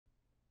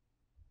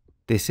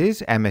This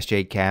is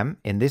MSJ Chem.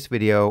 In this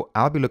video,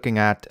 I'll be looking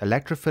at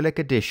electrophilic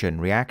addition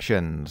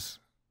reactions.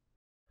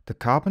 The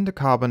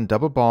carbon-to-carbon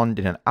double bond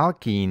in an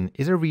alkene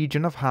is a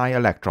region of high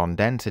electron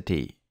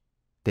density.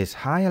 This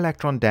high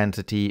electron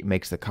density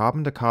makes the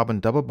carbon-to-carbon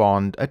double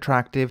bond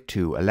attractive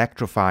to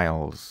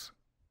electrophiles.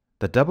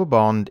 The double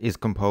bond is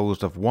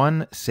composed of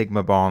one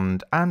sigma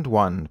bond and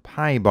one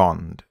pi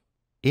bond.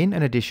 In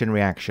an addition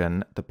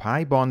reaction, the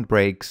pi bond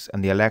breaks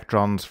and the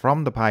electrons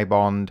from the pi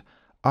bond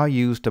are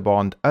used to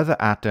bond other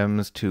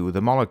atoms to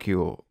the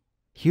molecule.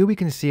 Here we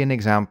can see an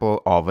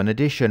example of an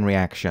addition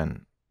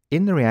reaction.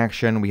 In the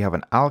reaction, we have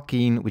an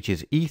alkene, which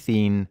is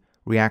ethene,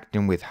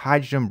 reacting with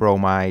hydrogen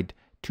bromide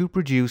to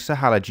produce a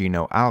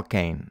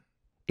halogenoalkane.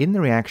 In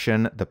the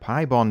reaction, the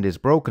pi bond is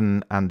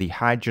broken and the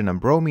hydrogen and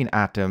bromine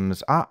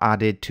atoms are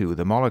added to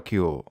the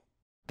molecule.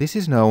 This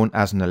is known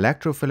as an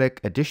electrophilic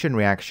addition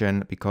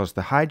reaction because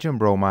the hydrogen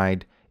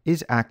bromide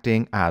is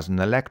acting as an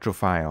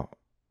electrophile.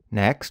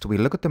 Next, we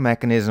look at the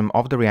mechanism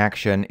of the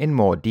reaction in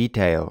more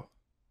detail.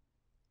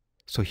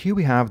 So here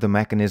we have the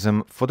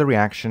mechanism for the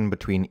reaction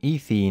between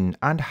ethene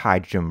and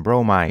hydrogen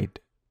bromide.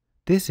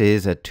 This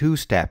is a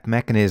two-step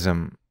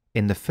mechanism.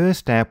 In the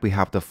first step, we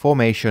have the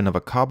formation of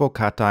a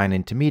carbocation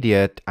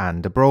intermediate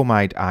and a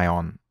bromide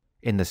ion.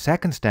 In the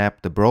second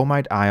step, the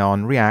bromide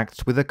ion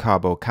reacts with a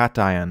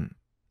carbocation.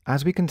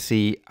 As we can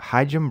see,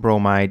 hydrogen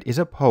bromide is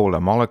a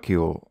polar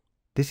molecule.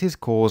 This is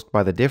caused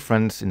by the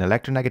difference in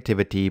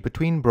electronegativity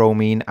between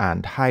bromine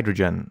and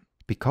hydrogen.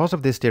 Because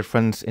of this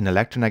difference in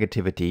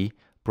electronegativity,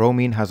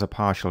 bromine has a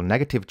partial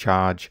negative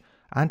charge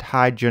and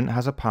hydrogen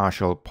has a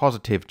partial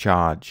positive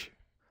charge.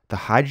 The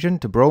hydrogen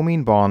to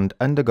bromine bond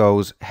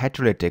undergoes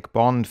heterolytic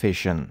bond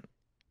fission.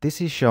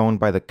 This is shown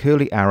by the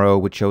curly arrow,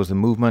 which shows the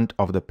movement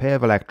of the pair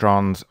of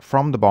electrons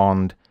from the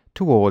bond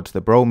towards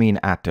the bromine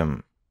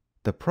atom.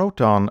 The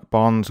proton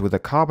bonds with the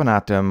carbon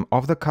atom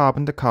of the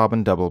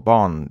carbon-to-carbon double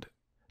bond.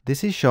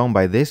 This is shown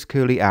by this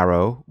curly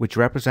arrow, which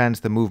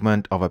represents the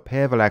movement of a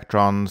pair of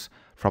electrons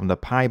from the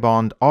pi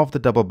bond of the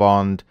double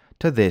bond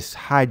to this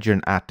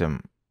hydrogen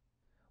atom.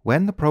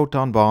 When the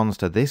proton bonds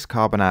to this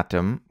carbon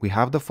atom, we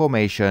have the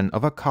formation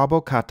of a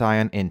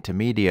carbocation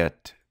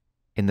intermediate.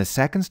 In the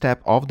second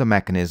step of the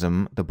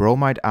mechanism, the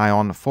bromide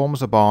ion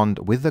forms a bond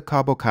with the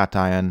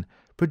carbocation,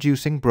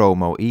 producing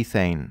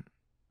bromoethane.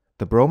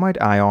 The bromide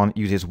ion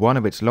uses one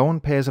of its lone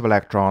pairs of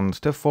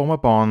electrons to form a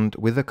bond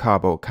with the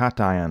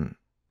carbocation.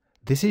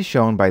 This is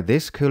shown by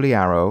this curly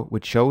arrow,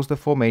 which shows the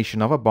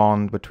formation of a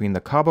bond between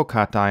the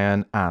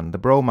carbocation and the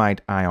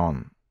bromide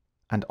ion.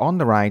 And on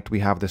the right, we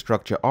have the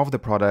structure of the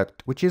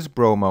product, which is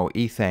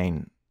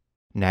bromoethane.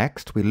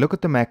 Next, we look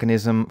at the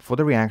mechanism for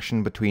the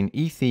reaction between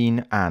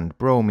ethene and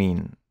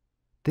bromine.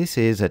 This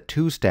is a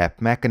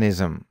two-step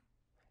mechanism.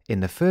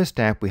 In the first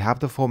step, we have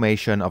the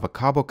formation of a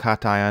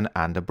carbocation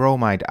and a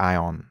bromide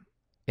ion.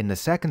 In the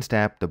second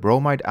step, the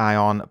bromide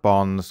ion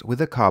bonds with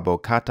a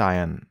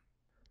carbocation.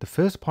 The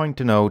first point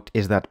to note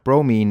is that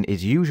bromine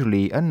is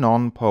usually a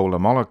non-polar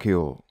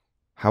molecule.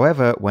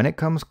 However, when it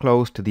comes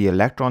close to the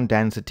electron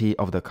density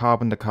of the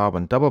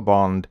carbon-to-carbon double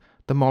bond,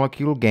 the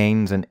molecule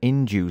gains an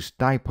induced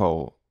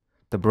dipole.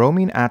 The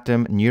bromine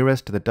atom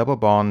nearest to the double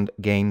bond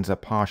gains a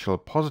partial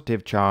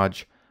positive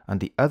charge, and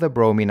the other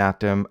bromine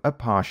atom a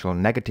partial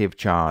negative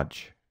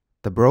charge.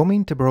 The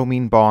bromine to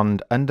bromine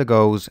bond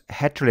undergoes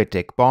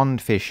heterolytic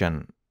bond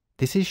fission.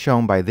 This is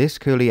shown by this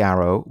curly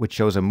arrow, which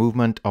shows a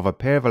movement of a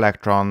pair of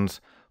electrons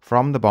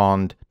from the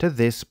bond to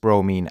this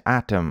bromine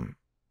atom.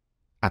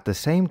 At the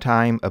same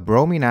time, a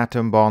bromine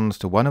atom bonds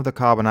to one of the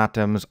carbon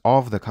atoms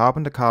of the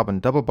carbon-to-carbon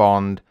double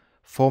bond,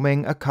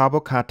 forming a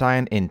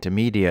carbocation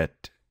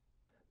intermediate.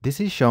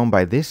 This is shown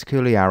by this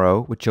curly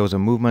arrow, which shows a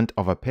movement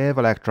of a pair of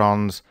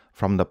electrons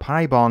from the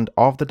pi bond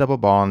of the double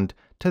bond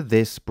to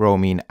this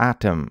bromine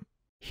atom.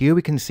 Here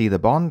we can see the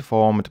bond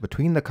formed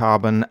between the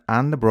carbon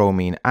and the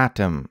bromine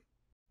atom.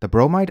 The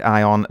bromide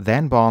ion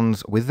then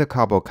bonds with the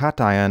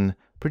carbocation,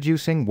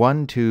 producing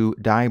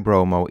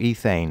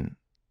 1,2-dibromoethane.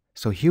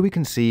 So here we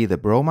can see the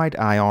bromide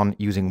ion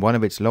using one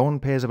of its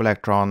lone pairs of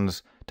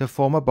electrons to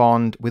form a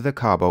bond with the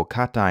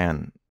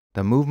carbocation.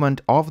 The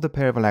movement of the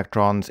pair of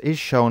electrons is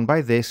shown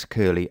by this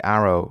curly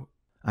arrow.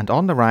 And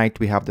on the right,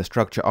 we have the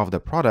structure of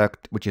the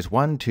product, which is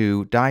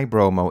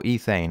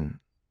 1,2-dibromoethane.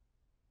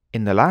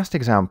 In the last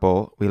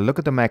example, we'll look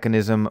at the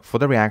mechanism for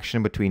the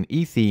reaction between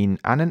ethene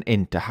and an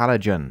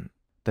interhalogen.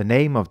 The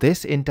name of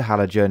this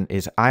interhalogen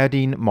is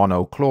iodine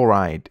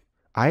monochloride.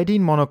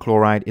 Iodine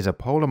monochloride is a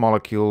polar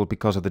molecule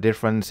because of the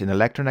difference in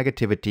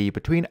electronegativity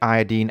between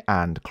iodine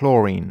and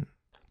chlorine.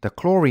 The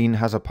chlorine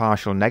has a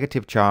partial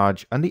negative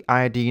charge and the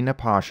iodine a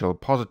partial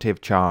positive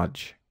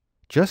charge.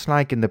 Just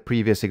like in the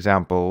previous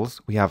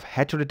examples, we have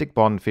heterolytic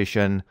bond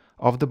fission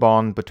of the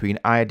bond between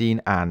iodine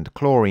and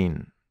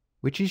chlorine,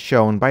 which is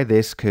shown by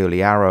this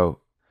curly arrow.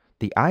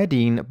 The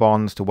iodine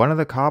bonds to one of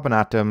the carbon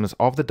atoms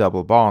of the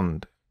double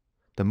bond.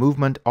 The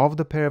movement of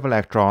the pair of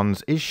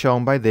electrons is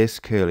shown by this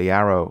curly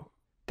arrow.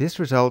 This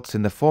results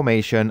in the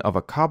formation of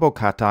a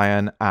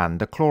carbocation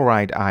and a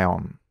chloride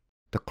ion.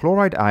 The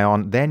chloride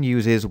ion then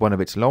uses one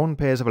of its lone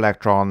pairs of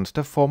electrons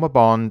to form a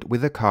bond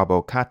with a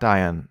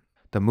carbocation.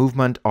 The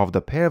movement of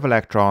the pair of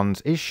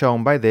electrons is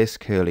shown by this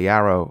curly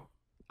arrow.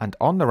 And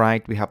on the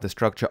right we have the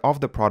structure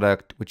of the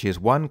product, which is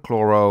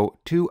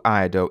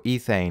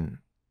 1-chloro-2-iodoethane.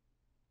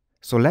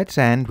 So let's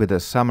end with a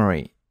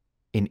summary.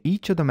 In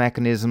each of the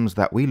mechanisms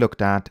that we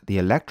looked at, the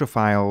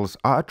electrophiles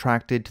are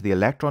attracted to the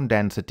electron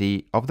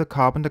density of the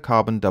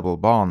carbon-to-carbon double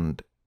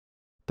bond.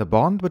 The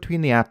bond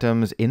between the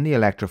atoms in the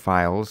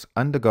electrophiles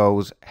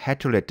undergoes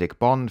heterolytic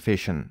bond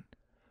fission,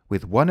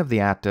 with one of the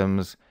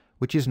atoms,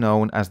 which is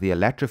known as the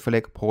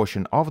electrophilic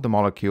portion of the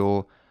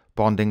molecule,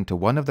 bonding to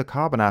one of the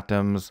carbon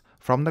atoms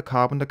from the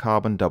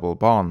carbon-to-carbon double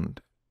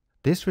bond.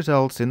 This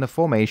results in the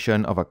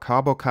formation of a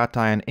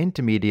carbocation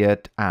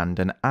intermediate and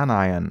an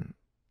anion.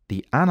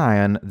 The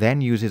anion then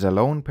uses a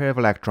lone pair of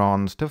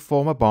electrons to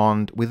form a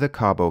bond with the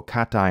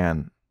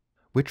carbocation,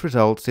 which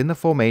results in the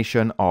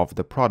formation of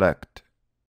the product.